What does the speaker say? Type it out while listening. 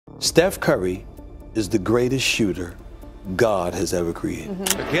Steph Curry is the greatest shooter God has ever created.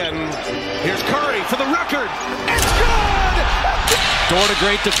 Again, here's Curry for the record. It's good! Dort, a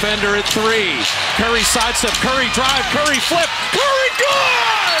great defender at three. Curry sidestep, Curry drive, Curry flip, Curry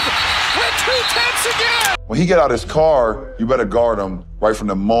good! With 2 tenths again! When he get out his car, you better guard him right from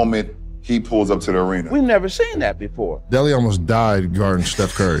the moment he pulls up to the arena. We've never seen that before. Deli almost died guarding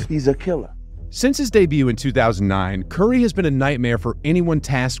Steph Curry. He's a killer. Since his debut in 2009, Curry has been a nightmare for anyone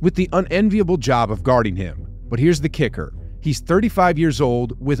tasked with the unenviable job of guarding him. But here's the kicker. He's 35 years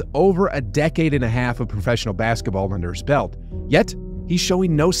old with over a decade and a half of professional basketball under his belt, yet he's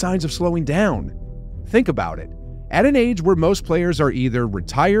showing no signs of slowing down. Think about it. At an age where most players are either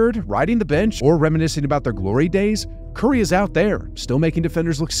retired, riding the bench, or reminiscing about their glory days, Curry is out there, still making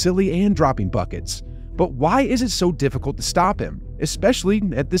defenders look silly and dropping buckets. But why is it so difficult to stop him, especially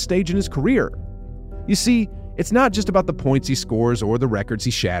at this stage in his career? You see, it's not just about the points he scores or the records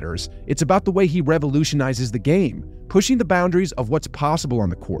he shatters. It's about the way he revolutionizes the game, pushing the boundaries of what's possible on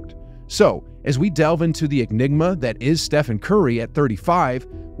the court. So, as we delve into the enigma that is Stephen Curry at 35,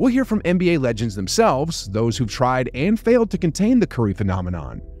 we'll hear from NBA legends themselves, those who've tried and failed to contain the Curry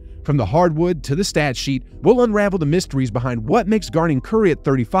phenomenon. From the hardwood to the stat sheet, we'll unravel the mysteries behind what makes guarding Curry at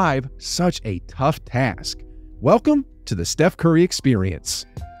 35 such a tough task. Welcome to the Steph Curry Experience.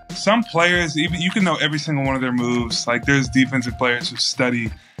 Some players, even you can know every single one of their moves. Like there's defensive players who study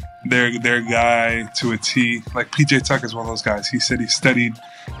their guy to a T. Like PJ Tucker's one of those guys. He said he studied,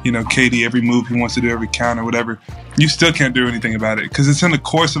 KD, every move he wants to do, every count or whatever. You still can't do anything about it because it's in the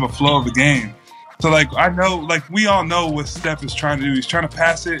course of a flow of the game. So I know, we all know what Steph is trying to do. He's trying to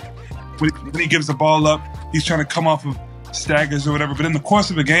pass it. When he gives the ball up, he's trying to come off of staggers or whatever. But in the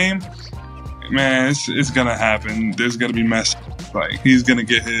course of a game, man, it's gonna happen. There's gonna be mess. He's gonna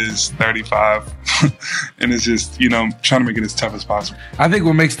get his 35, and it's just trying to make it as tough as possible. I think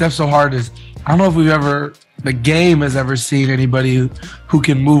what makes Steph so hard is I don't know if the game has ever seen anybody who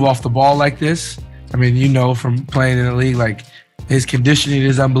can move off the ball like this. I mean, from playing in the league, his conditioning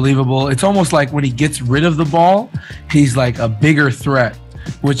is unbelievable. It's almost like when he gets rid of the ball, he's like a bigger threat,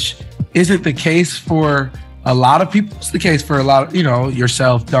 which isn't the case for a lot of people. It's the case for a lot of,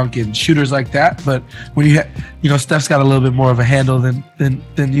 yourself, Duncan, shooters like that. But when Steph's got a little bit more of a handle than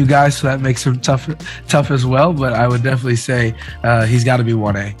you guys, so that makes him tough as well. But I would definitely say he's got to be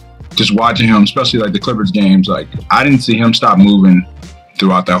 1A. Just watching him, especially the Clippers games, I didn't see him stop moving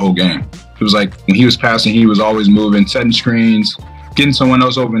throughout that whole game. It was like when he was passing, he was always moving, setting screens, getting someone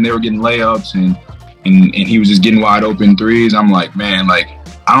else open. They were getting layups, and he was just getting wide open threes. I'm like, man, I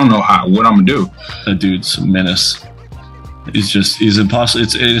don't know what I'm gonna do. That dude's a menace. He's impossible.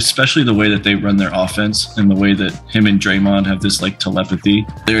 It's especially the way that they run their offense and the way that him and Draymond have this telepathy.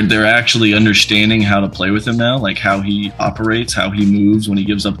 They're actually understanding how to play with him now, how he operates, how he moves when he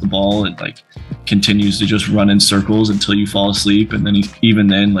gives up the ball, and continues to just run in circles until you fall asleep, and then he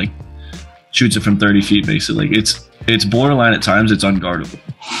shoots it from 30 feet basically. It's borderline at times. It's unguardable.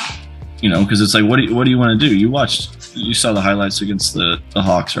 Because it's what do you want to do? You saw the highlights against the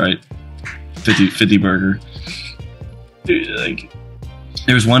Hawks, right? 50 burger. Dude,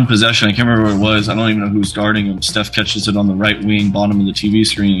 there was one possession, I can't remember what it was. I don't even know who's guarding him. Steph catches it on the right wing, bottom of the TV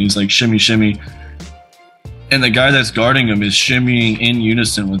screen. He's shimmy, shimmy. And the guy that's guarding him is shimmying in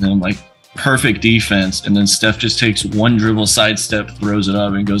unison with him, perfect defense. And then Steph just takes one dribble, sidestep, throws it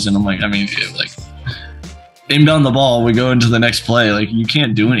up, and goes in. I'm inbound the ball, we go into the next play. You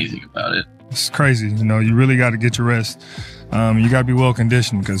can't do anything about it. It's crazy. You really got to get your rest. You got to be well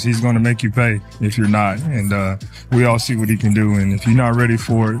conditioned because he's going to make you pay if you're not. And we all see what he can do. And if you're not ready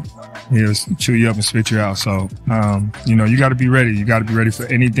for it, he'll chew you up and spit you out. So, you got to be ready. You got to be ready for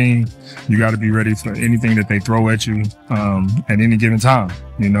anything. You got to be ready for anything that they throw at you at any given time.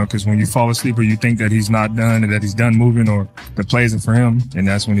 Because when you fall asleep or you think that he's not done and that he's done moving or the play isn't for him, and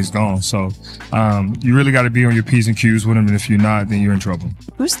that's when he's gone. So you really got to be on your P's and Q's with him. And if you're not, then you're in trouble.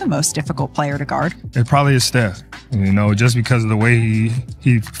 Who's the most difficult player to guard? It probably is Steph, just because of the way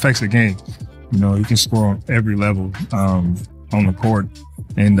he affects the game. He can score on every level on the court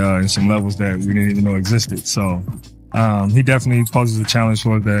and in some levels that we didn't even know existed. So he definitely poses a challenge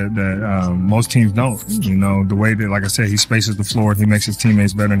for that most teams don't. The way that, like I said, he spaces the floor, he makes his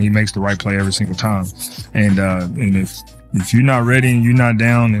teammates better, and he makes the right play every single time. And if if you're not ready and you're not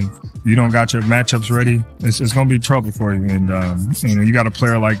down and you don't got your matchups ready, it's going to be trouble for you. And, you know, you got a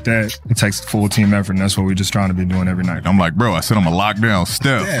player like that, it takes full team effort, and that's what we're just trying to be doing every night. I'm like, bro, I said I'm going to lock down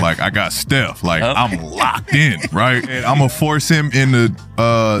Steph. Yeah. Like, I got Steph. Like, I'm locked in, right? And I'm going to force him in the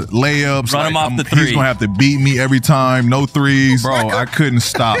layups. Run him off the three. He's going to have to beat me every time. No threes. Bro, I couldn't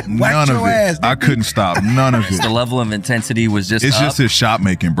stop none of it. I couldn't stop none of it. The level of intensity was just It's just his shot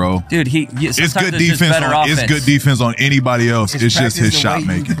making, bro. Dude, it's good defense. It's good defense on anybody else. It's just his shot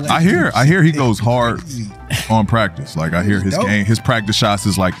making. I hear he goes hard on practice. Like, I hear his game. His practice shots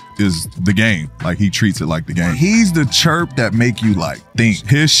is the game. Like, he treats it like the game. He's the chirp that make you like think.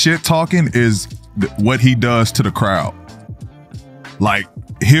 His shit talking is what he does to the crowd. Like,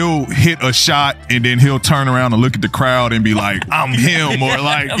 he'll hit a shot and then he'll turn around and look at the crowd and be like, I'm him. Or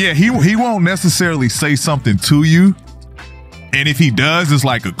like, yeah, he won't necessarily say something to you. And if he does, it's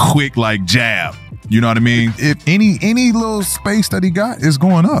like a quick like jab. You know what I mean? If any little space that he got is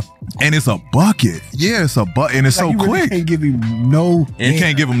going up. And it's a bucket. Yeah, it's a bucket. And it's so quick. You can't give him no air. You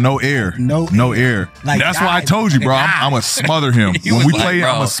can't give him no air. No air. Like, that's why I told you, bro. I'm going to smother him. When we play,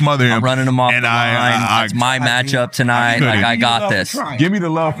 I'm going to smother him. I'm running him off the line. It's my matchup tonight. Like, I got this. Give me the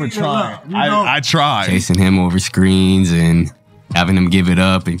love for trying. I tried. Chasing him over screens and having him give it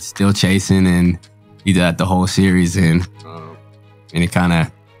up and still chasing, and he did that the whole series. And it kind of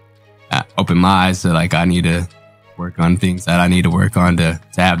opened my eyes to, like, I need to work on things that I need to work on to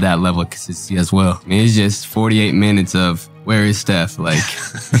have that level of consistency as well. I mean, it's just 48 minutes of where is Steph? Like,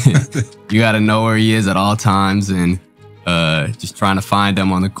 you got to know where he is at all times, and just trying to find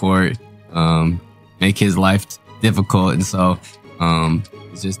him on the court, make his life difficult. And so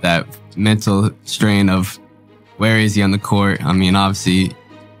it's just that mental strain of where is he on the court? I mean, obviously,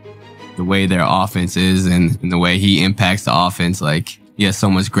 the way their offense is and the way he impacts the offense, like, he has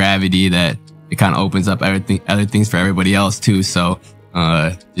so much gravity that it kind of opens up other things for everybody else too. So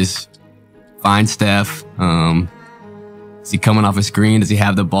just find Steph. Is he coming off a screen? Does he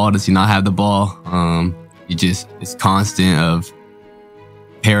have the ball? Does he not have the ball? It's constant of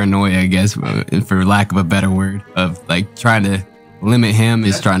paranoia, I guess, for lack of a better word, of like trying to limit him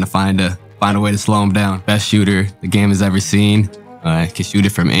is trying to find a way to slow him down. Best shooter the game has ever seen. Can shoot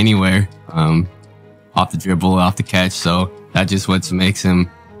it from anywhere, off the dribble, off the catch. So that's just what makes him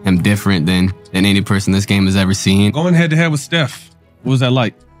different than any person this game has ever seen. Going head to head with Steph, what was that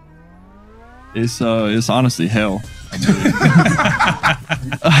like? It's honestly hell.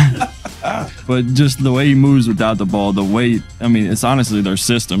 But just the way he moves without the ball, it's honestly their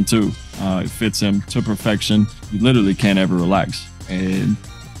system too. It fits him to perfection. You literally can't ever relax. And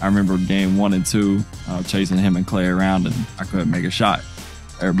I remember game 1 and 2, chasing him and Clay around, and I couldn't make a shot.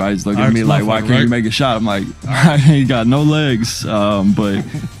 Everybody's looking at me like, why can't you make a shot? I'm like, I ain't got no legs. But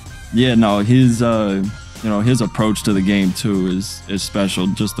yeah, no, his approach to the game too is special.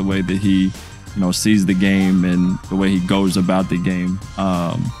 Just the way that he, sees the game and the way he goes about the game.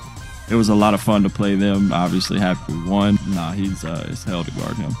 It was a lot of fun to play them. Obviously happy we won. Nah, it's hell to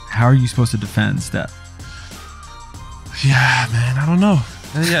guard him. How are you supposed to defend Steph? Yeah, man, I don't know.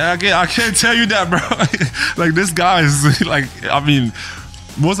 Yeah, I can't tell you that, bro. Like, this guy is like, I mean,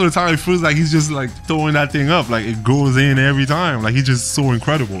 most of the time it feels like he's just like throwing that thing up, like it goes in every time. Like, he's just so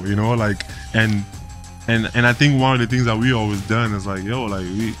incredible, like, and I think one of the things that we always done is like, yo, like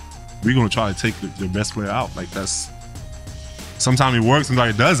we're gonna try to take the best player out. Like, that's sometimes it works,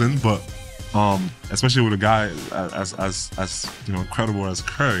 sometimes it doesn't, but especially with a guy as incredible as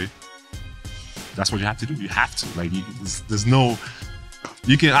Curry, that's what you have to do. You have to, like, there's no.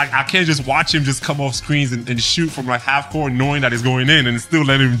 I can't just watch him just come off screens and shoot from like half court knowing that it's going in and still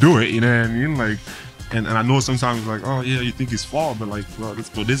let him do it, you know what I mean? Like, and I know sometimes like, oh yeah, you think he's flawed, but like, well,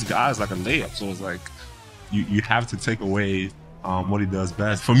 this guy's like a layup. So it's like, you have to take away what he does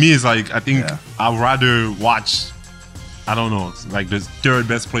best. For me, it's like, I think I'd rather watch, I don't know, like the third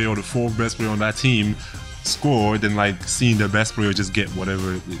best player or the fourth best player on that team score than like seeing the best player just get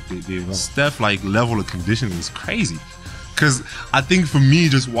whatever they want. Steph, like, level of conditioning is crazy. Because I think for me,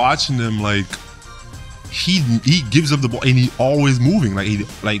 just watching him, like, he gives up the ball and he always moving, like he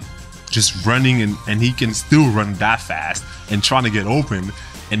just running and he can still run that fast and trying to get open.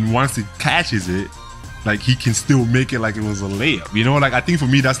 And once he catches it, like, he can still make it like it was a layup. Like, I think for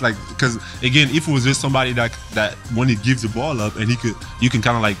me that's like, because again, if it was just somebody that when he gives the ball up and you can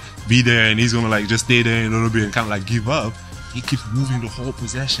kind of like be there and he's gonna like just stay there a little bit and kind of like give up, he keeps moving the whole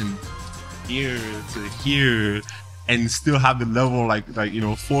possession here to here. And still have the level, like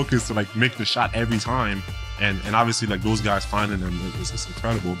focus to like make the shot every time, and obviously like those guys finding them is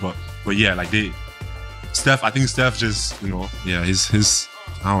incredible. But yeah, like I think Steph just his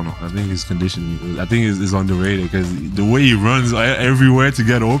I don't know. I think his conditioning, I think it's underrated because the way he runs everywhere to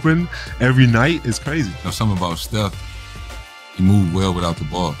get open every night is crazy. There's something about Steph. He moved well without the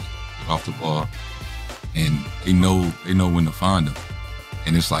ball, off the ball, and they know when to find him.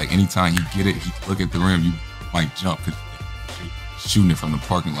 And it's like anytime he get it, he look at the rim, you might jump because shooting it from the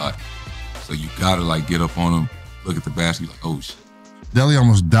parking lot. So you gotta like get up on him, look at the basket, like, oh shit. Deli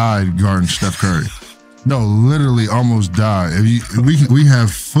almost died guarding Steph Curry. No, literally almost died. We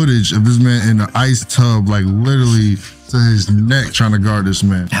have footage of this man in the ice tub, like literally to his neck, trying to guard this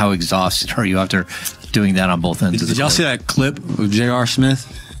man. How exhausted are you after doing that on both ends of the court? Did y'all see that clip of J.R.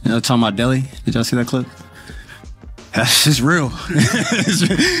 Smith? You know, talking about Deli? Did y'all see that clip? It's real.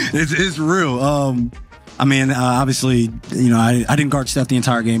 it's real. I mean, obviously, you know, I didn't guard Steph the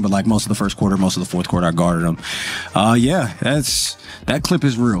entire game, but like most of the first quarter, most of the fourth quarter, I guarded him. Yeah, that clip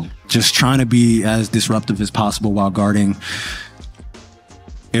is real. Just trying to be as disruptive as possible while guarding,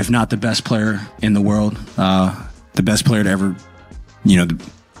 if not the best player in the world, the best player to ever, you know,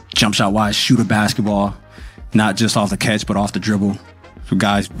 jump shot wise, shoot a basketball, not just off the catch, but off the dribble. The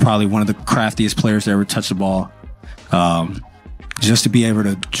guy's probably one of the craftiest players to ever touch the ball. Just to be able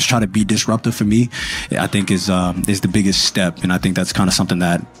to just try to be disruptive for me, I think is the biggest step, and I think that's kind of something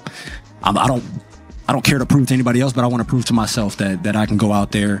that I don't care to prove to anybody else, but I want to prove to myself that I can go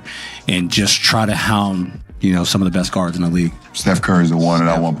out there and just try to hound, you know, some of the best guards in the league. Steph Curry's the one that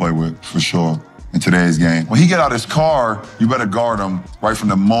I want to play with for sure in today's game. When he get out his car, you better guard him right from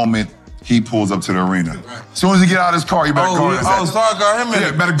the moment he pulls up to the arena. As soon as he get out of his car, you better guard him. Oh, start guard him.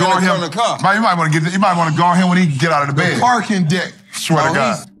 Yeah, better guard him. You might want to guard him when he get out of the bed. Parking deck. Swear to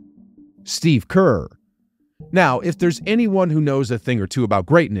God. Steve Kerr. Now, if there's anyone who knows a thing or two about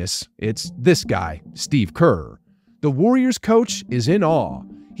greatness, it's this guy, Steve Kerr. The Warriors coach is in awe.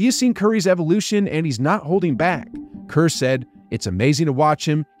 He has seen Curry's evolution and he's not holding back. Kerr said, "It's amazing to watch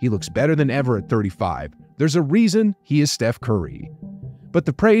him. He looks better than ever at 35. There's a reason he is Steph Curry." But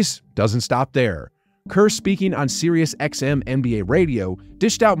the praise doesn't stop there. Kerr, speaking on Sirius XM NBA radio,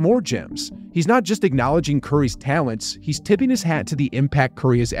 dished out more gems. He's not just acknowledging Curry's talents, he's tipping his hat to the impact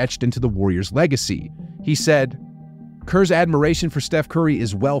Curry has etched into the Warriors' legacy. He said, "Kerr's admiration for Steph Curry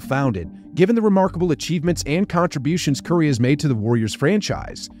is well-founded, given the remarkable achievements and contributions Curry has made to the Warriors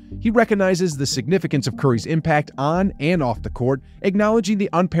franchise. He recognizes the significance of Curry's impact on and off the court, acknowledging the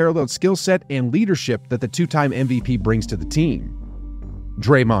unparalleled skill set and leadership that the two-time MVP brings to the team."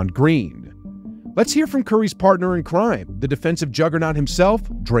 Draymond Green. Let's hear from Curry's partner in crime, the defensive juggernaut himself,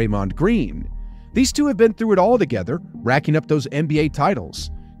 Draymond Green. These two have been through it all together, racking up those NBA titles.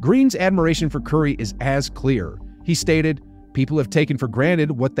 Green's admiration for Curry is as clear. He stated, "People have taken for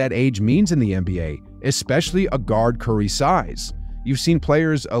granted what that age means in the NBA, especially a guard Curry's size. You've seen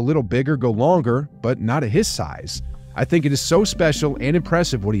players a little bigger go longer, but not at his size. I think it is so special and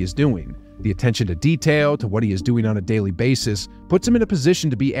impressive what he is doing. The attention to detail, to what he is doing on a daily basis, puts him in a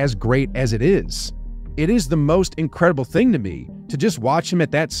position to be as great as it is. It is the most incredible thing to me, to just watch him at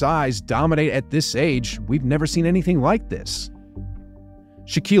that size dominate at this age. We've never seen anything like this."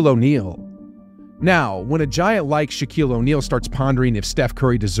 Shaquille O'Neal. Now, when a giant like Shaquille O'Neal starts pondering if Steph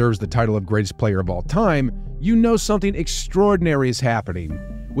Curry deserves the title of greatest player of all time, you know something extraordinary is happening.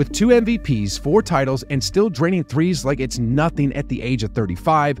 With 2 MVPs, 4 titles, and still draining threes like it's nothing at the age of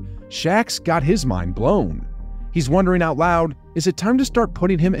 35, Shaq's got his mind blown. He's wondering out loud, is it time to start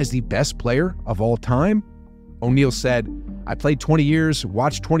putting him as the best player of all time? O'Neal said, "I played 20 years,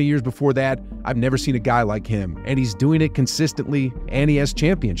 watched 20 years before that. I've never seen a guy like him, and he's doing it consistently, and he has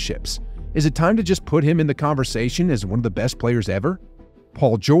championships. Is it time to just put him in the conversation as one of the best players ever?"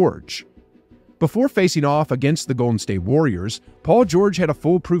 Paul George. Before facing off against the Golden State Warriors, Paul George had a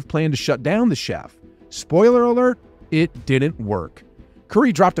foolproof plan to shut down the chef. Spoiler alert, it didn't work.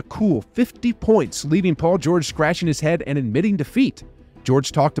 Curry dropped a cool 50 points, leaving Paul George scratching his head and admitting defeat.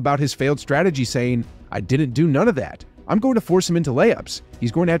 George talked about his failed strategy, saying, "I didn't do none of that. I'm going to force him into layups.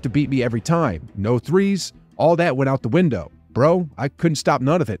 He's going to have to beat me every time. No threes. All that went out the window. Bro, I couldn't stop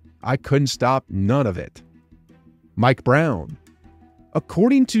none of it. I couldn't stop none of it." Mike Brown.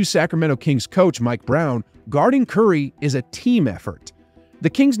 According to Sacramento Kings coach Mike Brown, guarding Curry is a team effort. The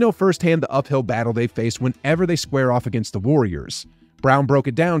Kings know firsthand the uphill battle they face whenever they square off against the Warriors. Brown broke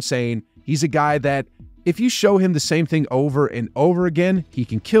it down, saying, "He's a guy that, if you show him the same thing over and over again, he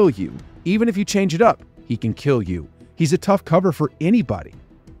can kill you. Even if you change it up, he can kill you. He's a tough cover for anybody."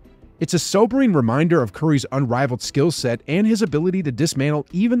 It's a sobering reminder of Curry's unrivaled skill set and his ability to dismantle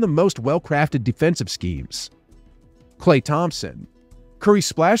even the most well-crafted defensive schemes. Klay Thompson. Curry's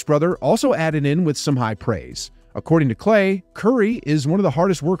splash brother also added in with some high praise. According to Klay, Curry is one of the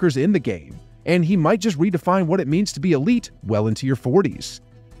hardest workers in the game, and he might just redefine what it means to be elite well into your 40s.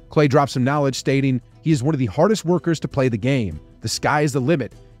 Klay drops some knowledge stating, he is one of the hardest workers to play the game. The sky is the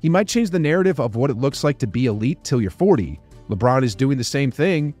limit. He might change the narrative of what it looks like to be elite till you're 40. LeBron is doing the same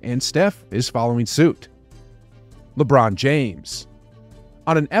thing, and Steph is following suit. LeBron James.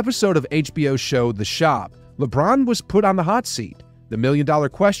 On an episode of HBO's show The Shop, LeBron was put on the hot seat. The million-dollar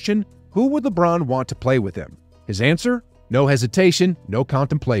question, who would LeBron want to play with him? His answer? No hesitation, no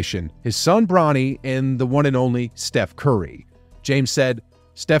contemplation. His son Bronny and the one and only Steph Curry. James said,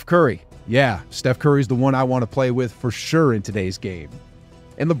 Steph Curry. Yeah, Steph Curry's the one I want to play with for sure in today's game.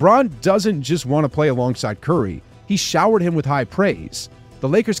 And LeBron doesn't just want to play alongside Curry. He showered him with high praise. The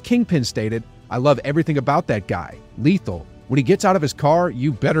Lakers kingpin stated, I love everything about that guy. Lethal. When he gets out of his car,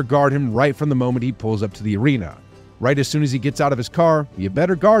 you better guard him right from the moment he pulls up to the arena. Right as soon as he gets out of his car, you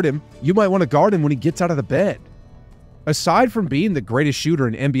better guard him. You might want to guard him when he gets out of the bed. Aside from being the greatest shooter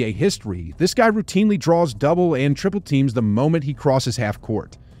in NBA history, this guy routinely draws double and triple teams the moment he crosses half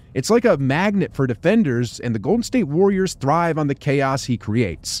court. It's like a magnet for defenders, and the Golden State Warriors thrive on the chaos he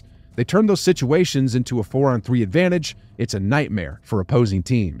creates. They turn those situations into a 4-on-3 advantage. It's a nightmare for opposing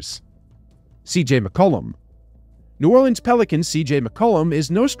teams. CJ McCollum. New Orleans Pelicans CJ McCollum is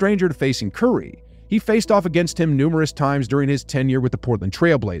no stranger to facing Curry. He faced off against him numerous times during his tenure with the Portland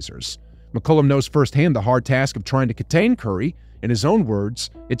Trail Blazers. McCollum knows firsthand the hard task of trying to contain Curry. In his own words,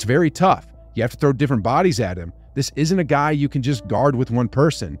 it's very tough. You have to throw different bodies at him. This isn't a guy you can just guard with one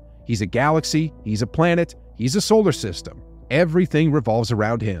person. He's a galaxy, he's a planet, he's a solar system. Everything revolves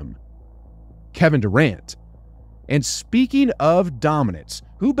around him. Kevin Durant. And speaking of dominance,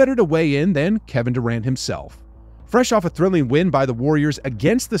 who better to weigh in than Kevin Durant himself? Fresh off a thrilling win by the Warriors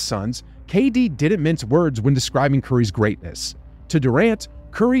against the Suns, KD didn't mince words when describing Curry's greatness. To Durant,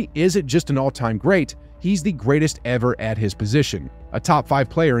 Curry isn't just an all-time great, he's the greatest ever at his position, a top 5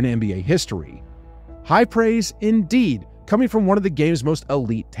 player in NBA history. High praise indeed, coming from one of the game's most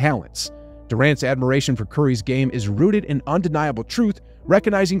elite talents. Durant's admiration for Curry's game is rooted in undeniable truth,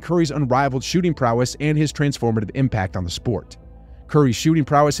 recognizing Curry's unrivaled shooting prowess and his transformative impact on the sport. Curry's shooting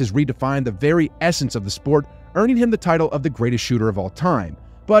prowess has redefined the very essence of the sport, earning him the title of the greatest shooter of all time.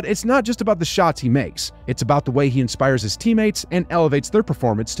 But it's not just about the shots he makes, it's about the way he inspires his teammates and elevates their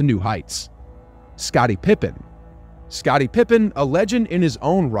performance to new heights. Scottie Pippen. Scottie Pippen, a legend in his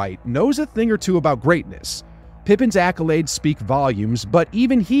own right, knows a thing or two about greatness. Pippen's accolades speak volumes, but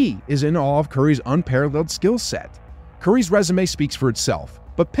even he is in awe of Curry's unparalleled skill set. Curry's resume speaks for itself,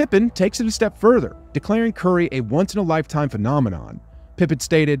 but Pippen takes it a step further, declaring Curry a once-in-a-lifetime phenomenon. Pippen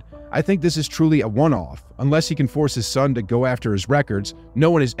stated, I think this is truly a one-off. Unless he can force his son to go after his records, no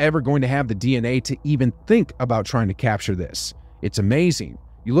one is ever going to have the DNA to even think about trying to capture this. It's amazing.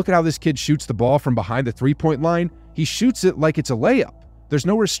 You look at how this kid shoots the ball from behind the three-point line, he shoots it like it's a layup. There's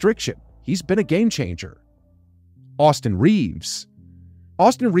no restriction. He's been a game changer. Austin Reeves.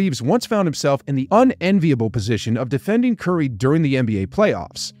 Austin Reeves once found himself in the unenviable position of defending Curry during the NBA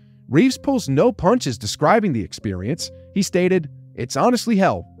playoffs. Reeves pulls no punches describing the experience. He stated, it's honestly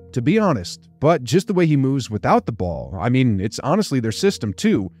hell, to be honest, but just the way he moves without the ball. I mean, it's honestly their system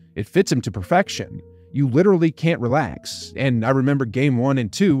too. It fits him to perfection. You literally can't relax. And I remember game 1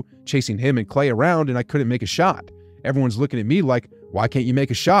 and 2 chasing him and Klay around and I couldn't make a shot. Everyone's looking at me like, why can't you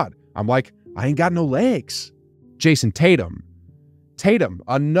make a shot? I'm like, I ain't got no legs. Jason Tatum. Tatum,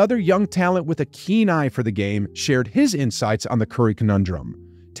 another young talent with a keen eye for the game, shared his insights on the Curry conundrum.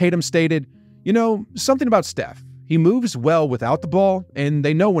 Tatum stated, you know, something about Steph. He moves well without the ball, and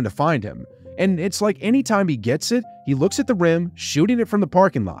they know when to find him. And it's like anytime he gets it, he looks at the rim, shooting it from the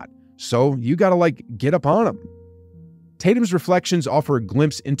parking lot. So you gotta get up on him. Tatum's reflections offer a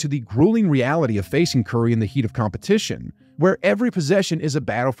glimpse into the grueling reality of facing Curry in the heat of competition, where every possession is a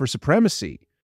battle for supremacy.